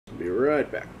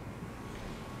right back.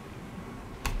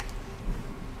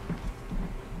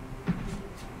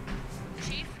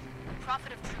 Chief, the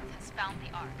Prophet of Truth has found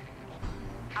the Ark.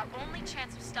 Our only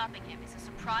chance of stopping him is a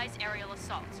surprise aerial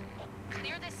assault.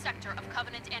 Clear this sector of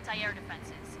Covenant anti-air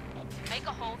defenses. Make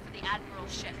a hole for the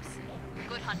Admiral's ships.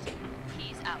 Good hunting.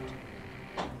 He's out.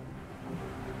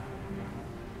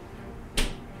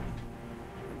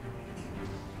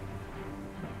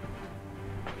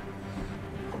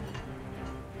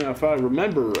 Now, if I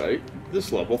remember right,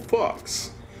 this level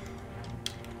fucks.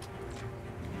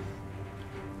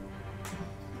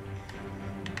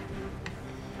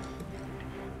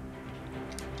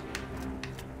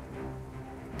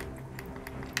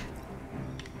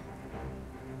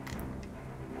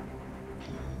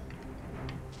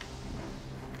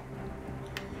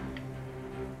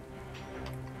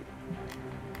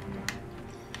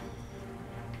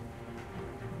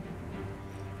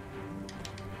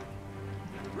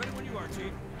 Ready when you are,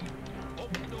 Chief.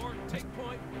 Open the door, take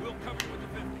point, we'll cover you with the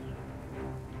 50.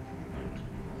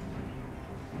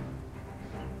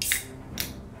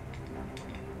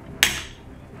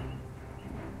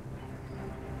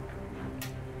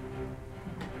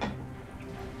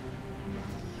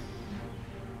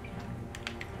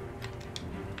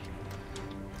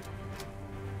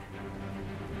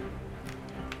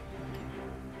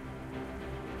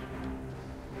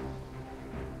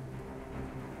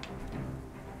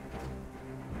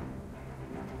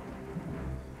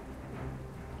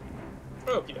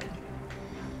 Okay.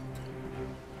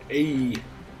 Hey,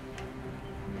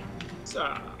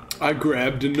 So, I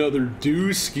grabbed another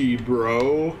dooski,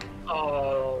 bro.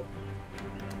 oh,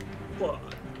 what?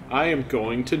 I am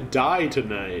going to die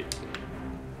tonight.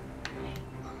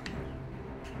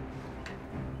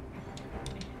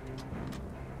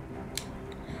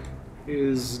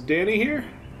 Is Danny here?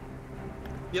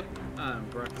 Yep, I'm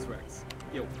Brock's Rex.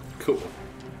 Yo. Cool.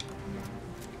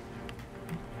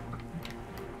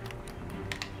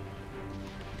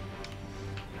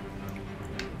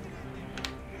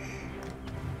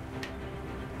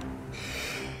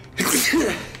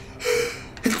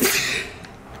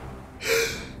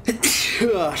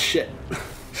 Oh shit.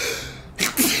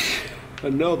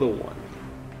 Another one.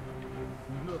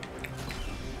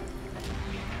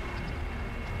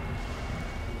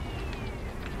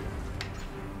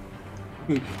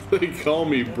 They call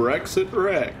me Brexit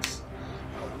Rex.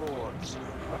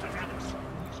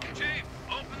 Chief,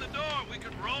 open the door. We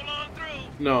could roll on through.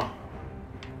 No,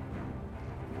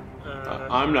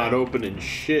 I'm not opening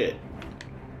shit.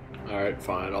 Alright,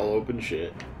 fine, I'll open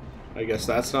shit. I guess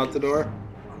that's not the door?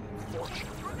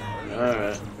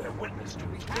 Alright.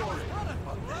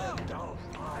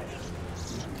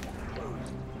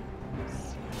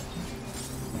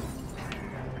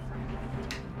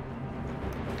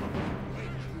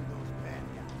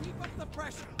 Keep up the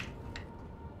pressure.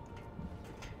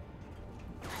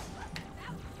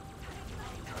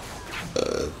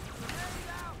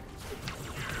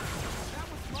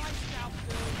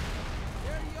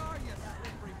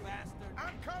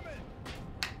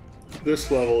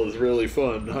 This level is really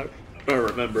fun. I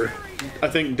remember. I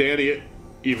think Danny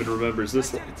even remembers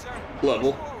this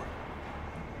level.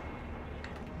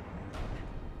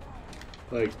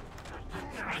 Like,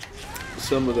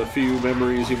 some of the few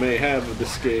memories you may have of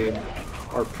this game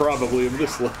are probably of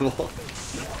this level.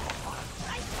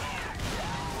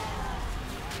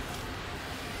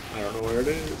 I don't know where it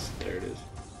is. There it is.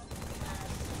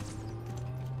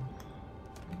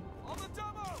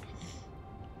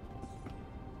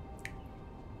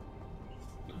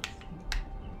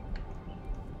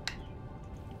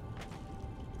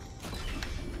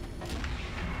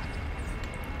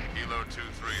 Kilo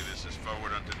 2-3, this is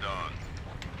forward unto dawn.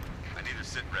 I need a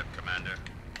sit rep, Commander.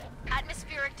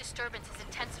 Atmospheric disturbance is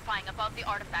intensifying above the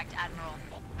artifact, Admiral.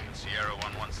 Sierra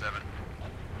 117.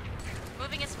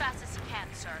 Moving as fast as he can,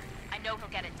 sir. I know he'll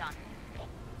get it done.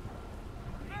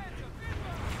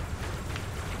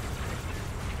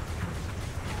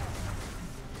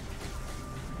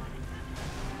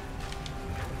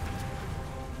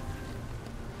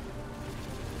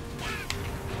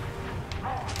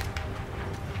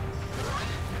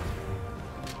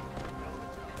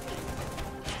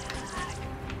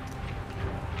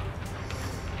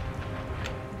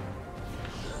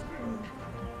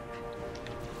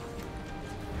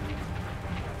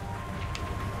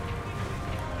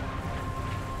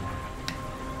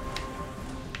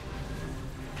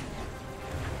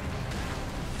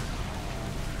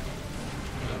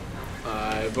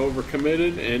 I've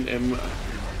overcommitted and am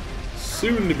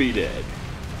soon to be dead.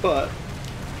 But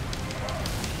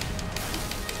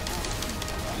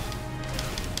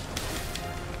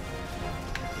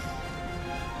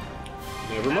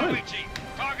Never mind. Enemy, Chief.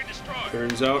 Target destroyed.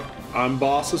 Turns out I'm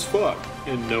boss as fuck,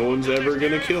 and no one's ever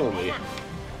gonna kill me. Over.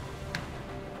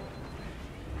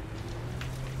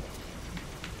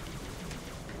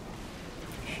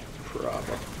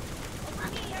 Bravo.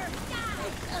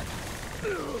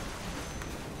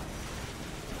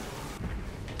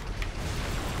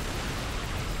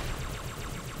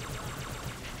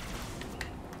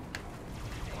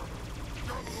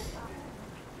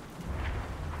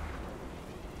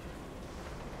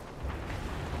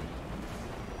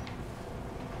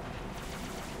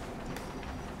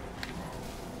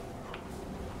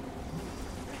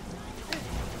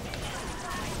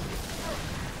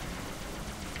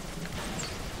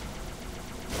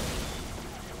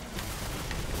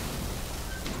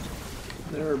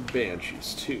 There are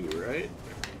banshees too, right?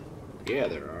 Yeah,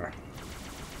 there are.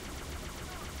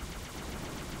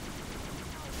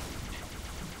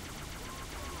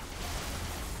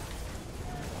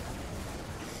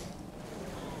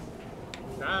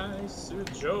 Nice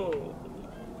Joe.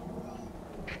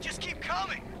 Just keep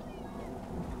coming.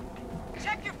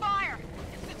 Check your fire!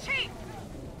 It's the chief!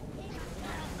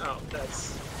 Oh,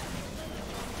 that's.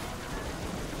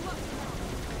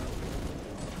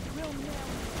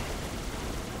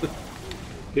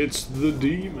 It's the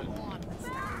demon.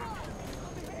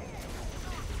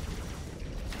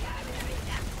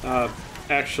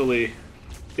 Actually,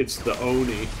 it's the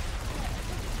Oni.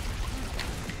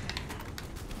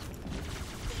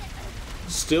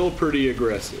 Still pretty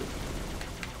aggressive.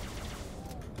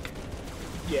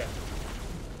 Yeah.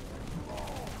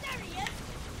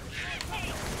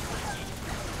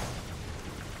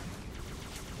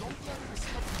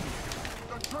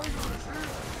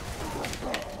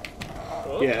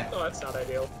 Oh, Yeah. Oh, that's not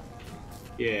ideal.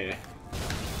 Yeah.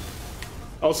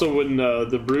 Also, when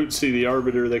the brutes see the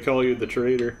Arbiter, they call you the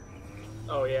traitor.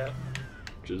 Oh, yeah.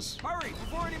 Which is... Hurry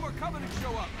before any more Covenant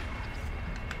show up.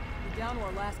 We're down to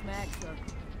our last mag, sir.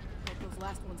 Hope those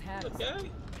last ones had us. Look, guy,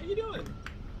 how you doing?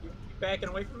 You backing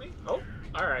away from me? Oh,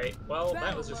 alright. Well,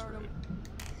 that was just rude.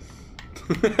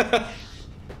 Ow.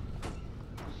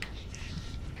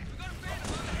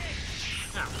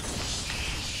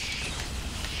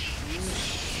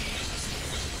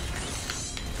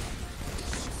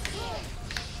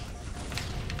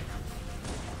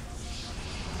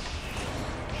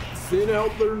 Thin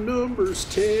out their numbers,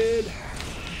 Ted.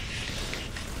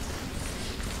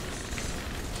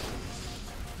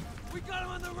 We got him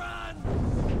on the run.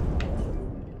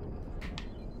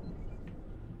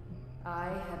 I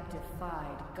have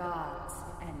defied gods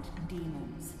and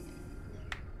demons.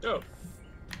 Oh,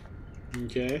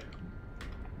 Okay.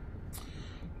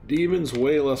 Demons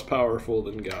way less powerful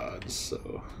than gods,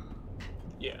 so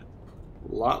yeah.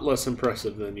 a lot less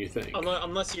impressive than you think.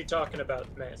 Unless you're talking about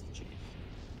Master Chief.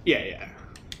 Yeah, yeah.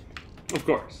 Of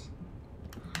course.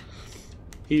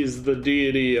 He's the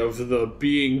deity of the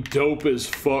being dope as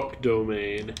fuck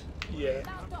domain. Yeah.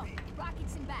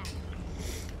 Rockets in back.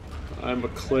 I'm a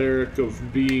cleric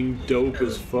of being dope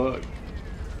as fuck.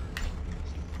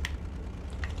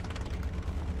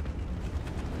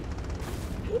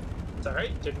 Oop, it's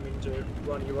alright. Didn't mean to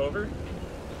run you over.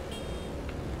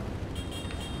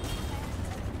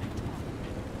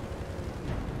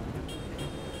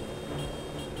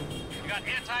 We got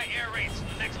anti-air raids in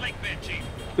the next lake bed, Chief.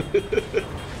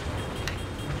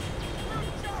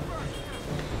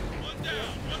 One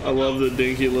down. I love the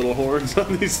dinky little horns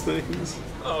on these things.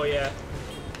 Oh, yeah.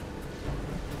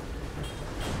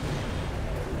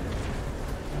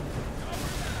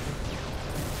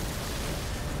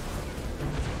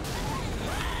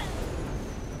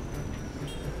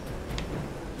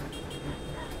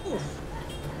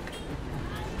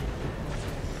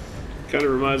 Kind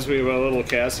of reminds me of a little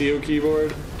Casio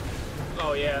keyboard.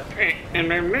 Oh, yeah.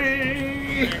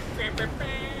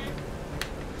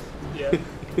 Yeah.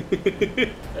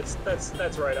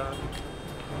 That's right on.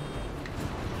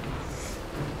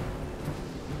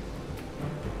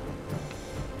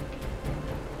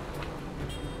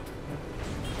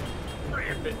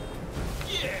 Rampant.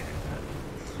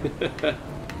 Yeah.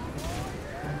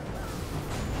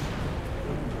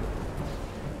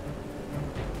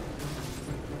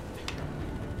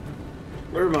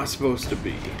 Where am I supposed to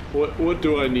be? What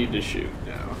do I need to shoot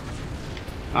now?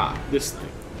 Ah, this thing.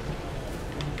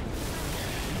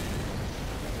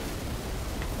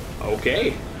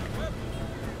 Okay.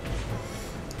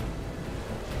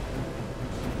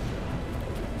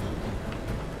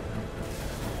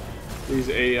 These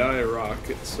AI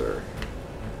rockets are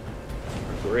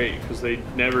great because they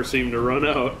never seem to run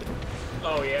out.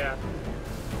 Oh, yeah.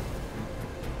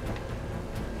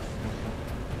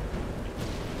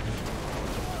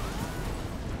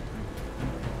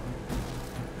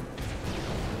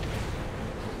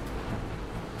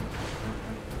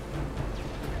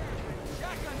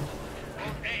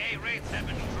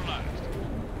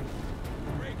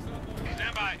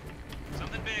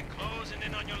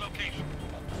 Chief.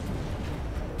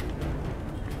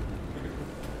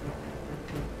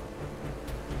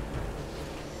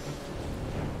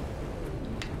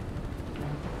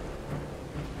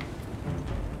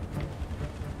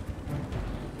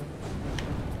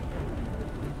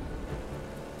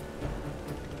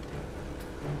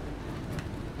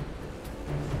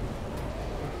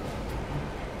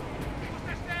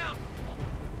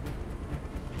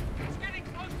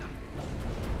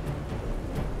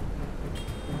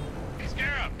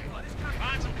 Scarab,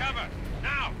 find some cover,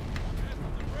 now!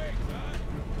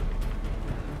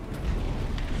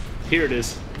 Here it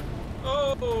is.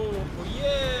 Oh,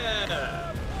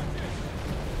 yeah!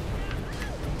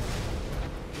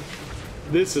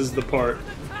 This is the part.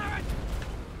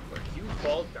 Where you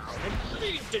fall down and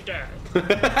bleed to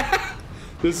death.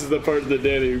 This is the part that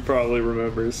Danny probably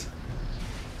remembers.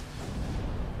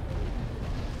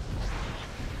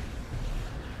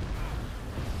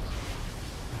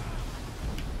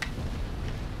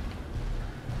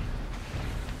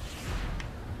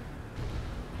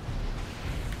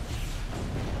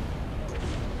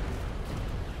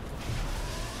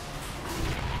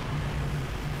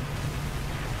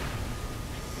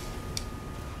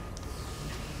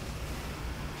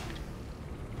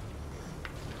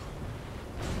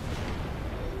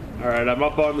 Alright, I'm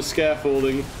up on the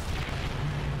scaffolding,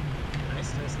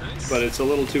 Nice, nice, nice. but it's a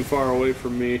little too far away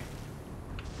from me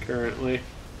currently.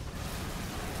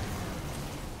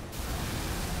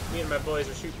 Me and my boys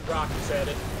are shooting rockets at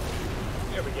it.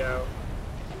 There we go.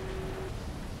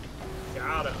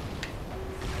 Got him.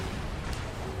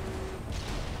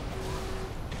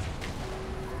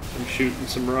 I'm shooting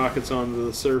some rockets onto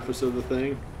the surface of the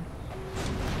thing.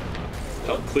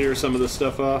 Help clear some of the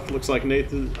stuff off. Looks like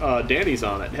Danny's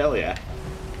on it. Hell yeah.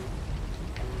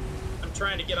 I'm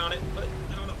trying to get on it, but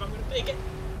I don't know if I'm gonna make it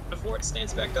before it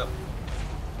stands back up.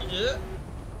 Yeah.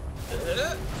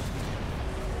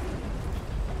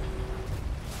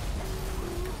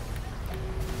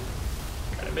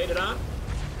 I made it on.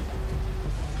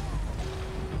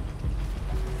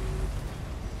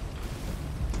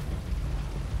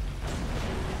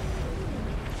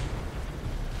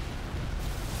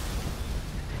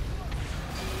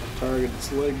 Target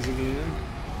its legs again.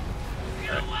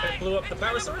 I blew up the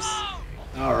power source.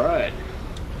 Alright.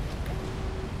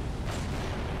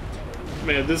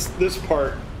 Man, this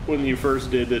part, when you first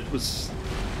did it,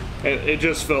 it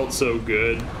just felt so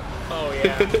good. Oh,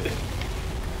 yeah.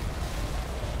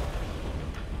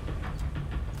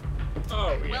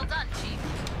 Oh, yeah. Well done, Chief.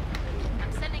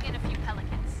 I'm sending in a few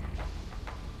pelicans.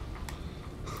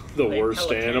 The Are they worst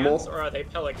pelicans, animal. Or are they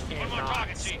pelican One more target,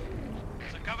 knots? Chief.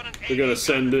 It's a Covenant They're gonna 88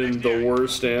 send in next the area.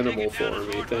 worst Take animal it down for and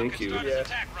me, Lord thank Hook can you. start his Yeah.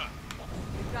 attack run.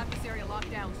 We've got this area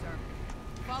locked down,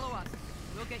 sir. Follow us.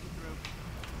 We'll get you through.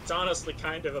 It's honestly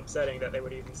kind of upsetting that they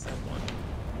would even send one.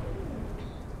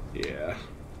 Yeah.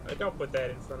 Don't put that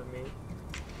in front of me.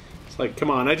 It's like, come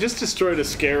on, I just destroyed a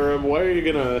Scarab. Why are you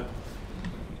gonna...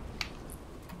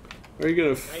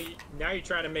 Now you're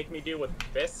trying to make me deal with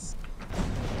this?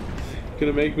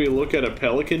 Gonna make me look at a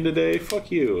pelican today?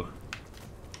 Fuck you.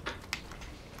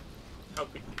 How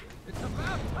could you?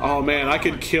 Oh man, I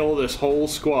could kill this whole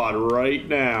squad right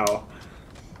now.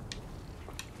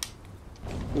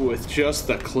 With just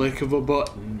the click of a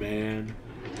button, man.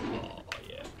 Oh,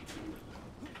 yeah.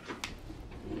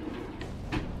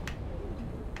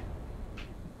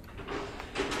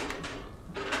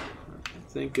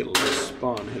 I think it'll just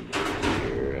spawn him in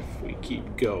here if we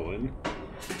keep going.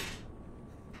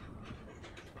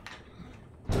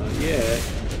 Not yet.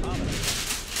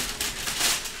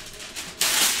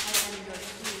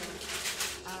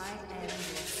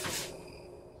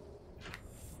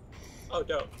 Oh,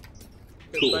 dope.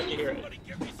 Cool. Glad to hear it. Somebody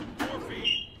give me some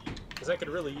morphine. Because I could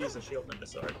really use a shield and a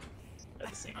sword at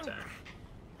the same time.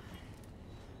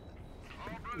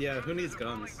 Yeah, who needs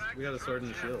guns? We got a sword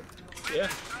and a shield. Yeah.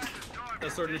 A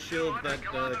sword and a shield that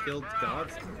killed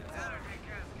gods.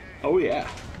 Oh yeah.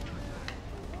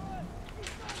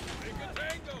 Take a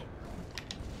tango.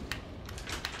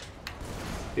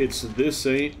 It's this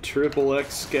ain't triple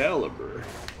Excalibur.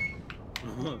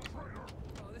 Oh,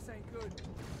 this ain't good.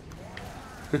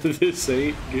 This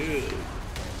ain't good.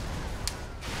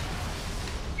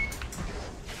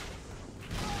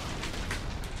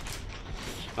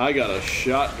 I got a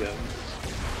shotgun.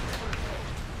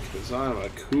 Because I'm a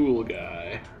cool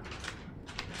guy.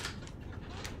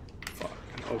 Fuck.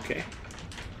 Okay.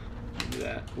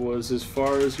 That was as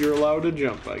far as you're allowed to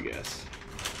jump, I guess.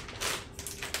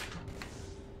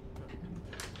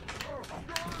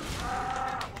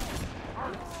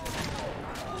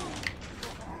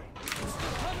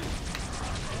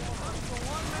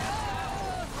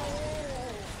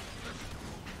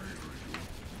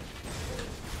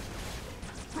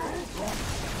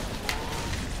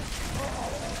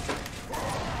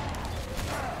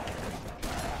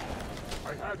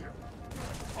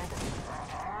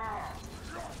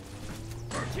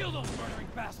 blundering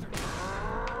bastard!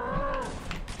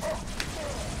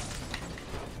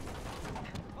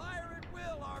 Fire at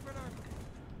will, Arbiter!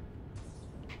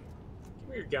 Give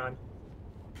me your gun.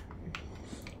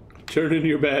 Turn in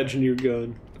your badge and your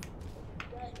gun.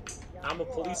 I'm a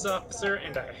police officer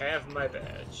and I have my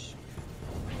badge.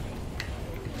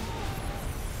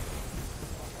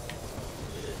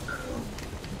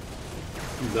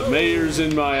 The mayor's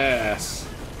in my ass.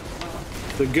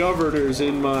 The governor's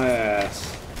in my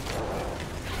ass.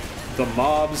 The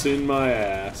mob's in my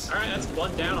ass. Alright, that's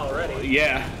one down already.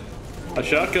 Yeah. A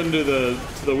shotgun to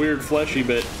the weird fleshy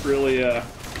bit really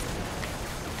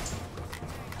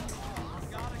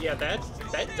Yeah, that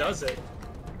does it.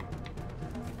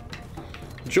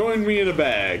 join me in a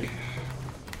bag.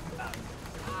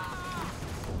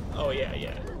 Oh yeah.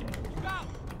 Look out!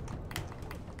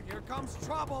 Here comes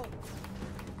trouble!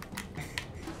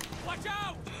 Watch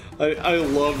out! I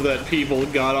love that people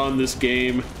got on this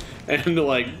game and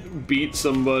like beat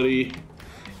somebody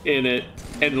in it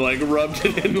and like rubbed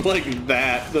it in like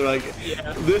that. They're like,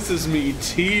 Yeah. this is me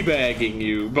teabagging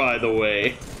you, by the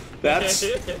way. That's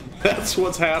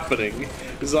what's happening.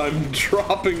 Is I'm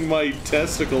dropping my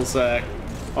testicle sack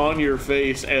on your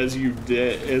face as you're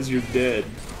dead.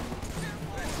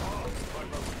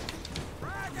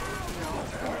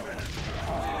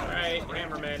 Alright,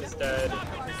 Hammerman is dead.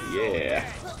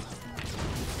 Yeah.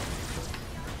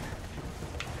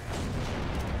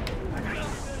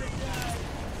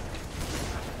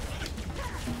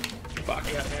 Fuck.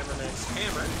 I got Hammerman's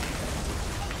hammer.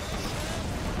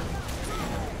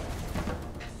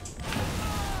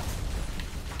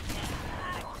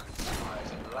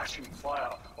 Lashing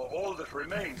fire of all that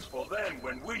remains for then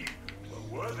when we, the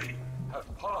worthy, have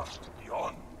passed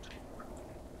beyond.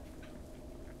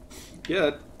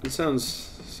 Yeah, it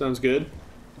sounds good.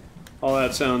 All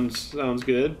that sounds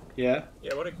good. Yeah.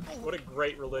 Yeah, what a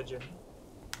great religion.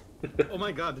 Oh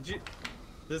my god, did you...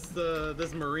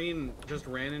 This Marine just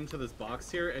ran into this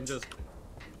box here and just,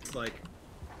 like,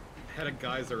 had a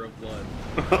geyser of blood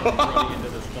running into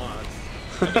this box.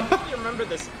 I don't really remember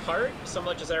this part so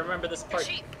much as I remember this part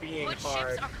Chief, being wood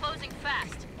hard. ships are closing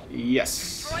fast. Yes.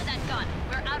 Destroy that gun.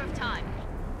 We're out of time.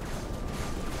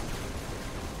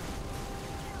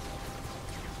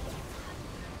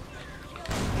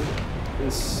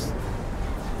 This.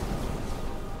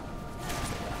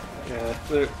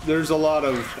 Yeah, there's a lot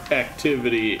of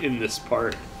activity in this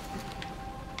part.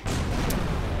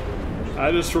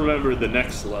 I just remember the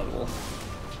next level.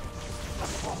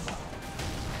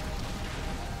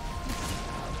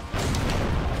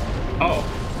 Oh,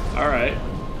 all right.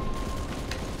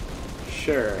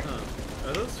 Sure. Huh.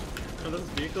 Are those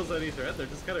vehicles any threat? They're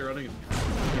just kind of running.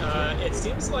 It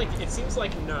seems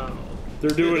like no. They're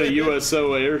doing a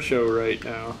USO air show right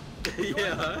now.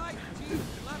 Yeah. Right, Chief, you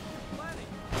left plenty.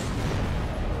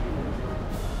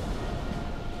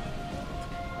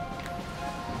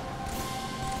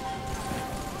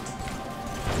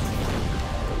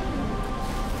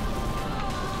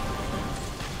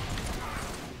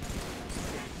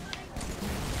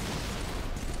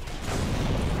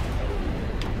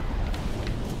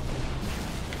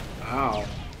 Wow.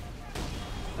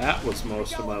 That was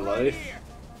most of my life.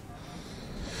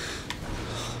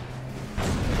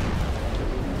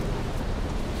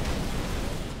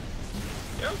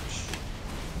 Ouch.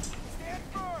 Stand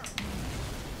firm.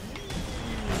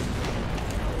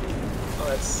 Oh,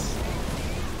 that's.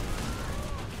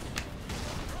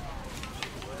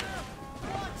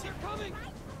 Watch, you're coming.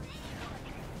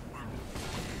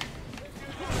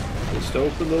 Just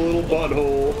open the little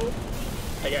butthole.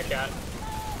 I got got.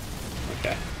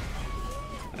 Okay.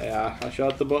 Yeah, I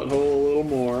shot the butthole a little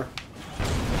more.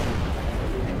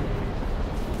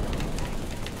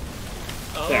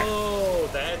 Oh,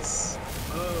 that's.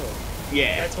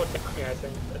 Yeah. That's what got me, I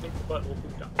think. I think the butt will be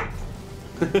done.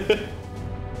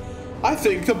 I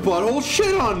think the butthole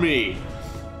shit on me!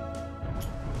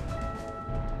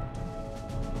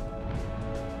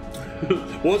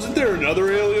 Wasn't there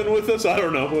another alien with us? I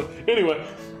don't know. Anyway.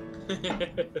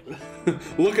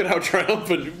 Look at how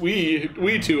triumphant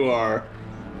we two are.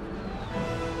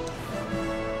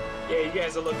 Yeah, you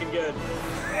guys are looking good.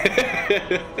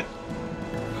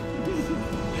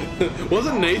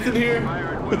 Wasn't Nathan here? I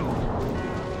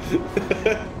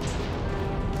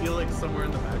feel like somewhere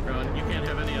in the background, you can't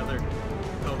have any other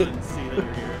Covenant see that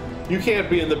you're here. You can't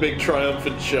be in the big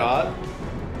triumphant shot.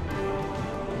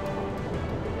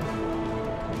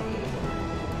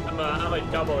 I'm a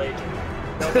double agent.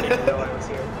 Nobody can know I was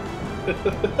here.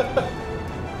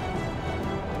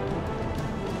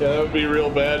 Yeah, that would be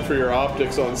real bad for your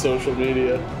optics on social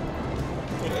media.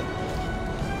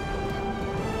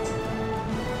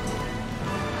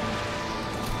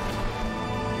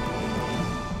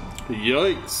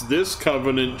 Yikes, this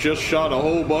Covenant just shot a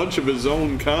whole bunch of his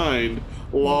own kind.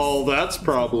 Lol, that's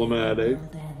problematic.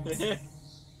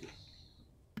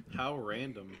 How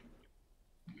random.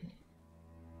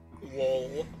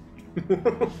 Lol.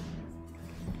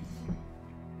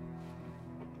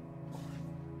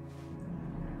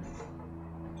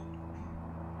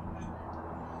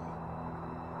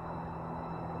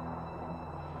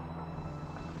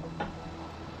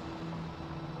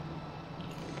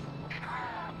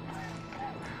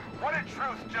 What did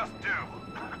Truth just do?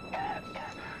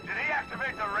 Did he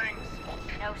activate the rings?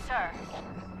 No, sir.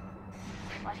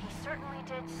 But he certainly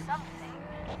did something.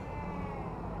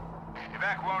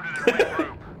 Evac wounded and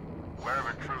regroup.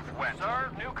 Wherever Truth went.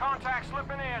 Sir, new contact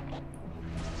slipping in.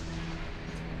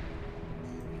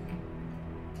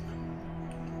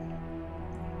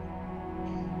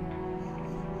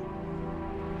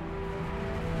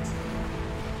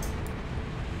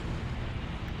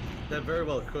 That very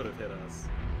well could have hit us.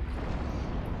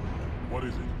 What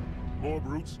is it? More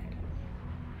brutes?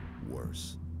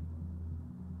 Worse.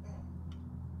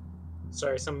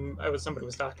 Sorry, somebody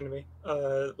was talking to me.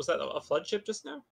 Was that a flood ship just now?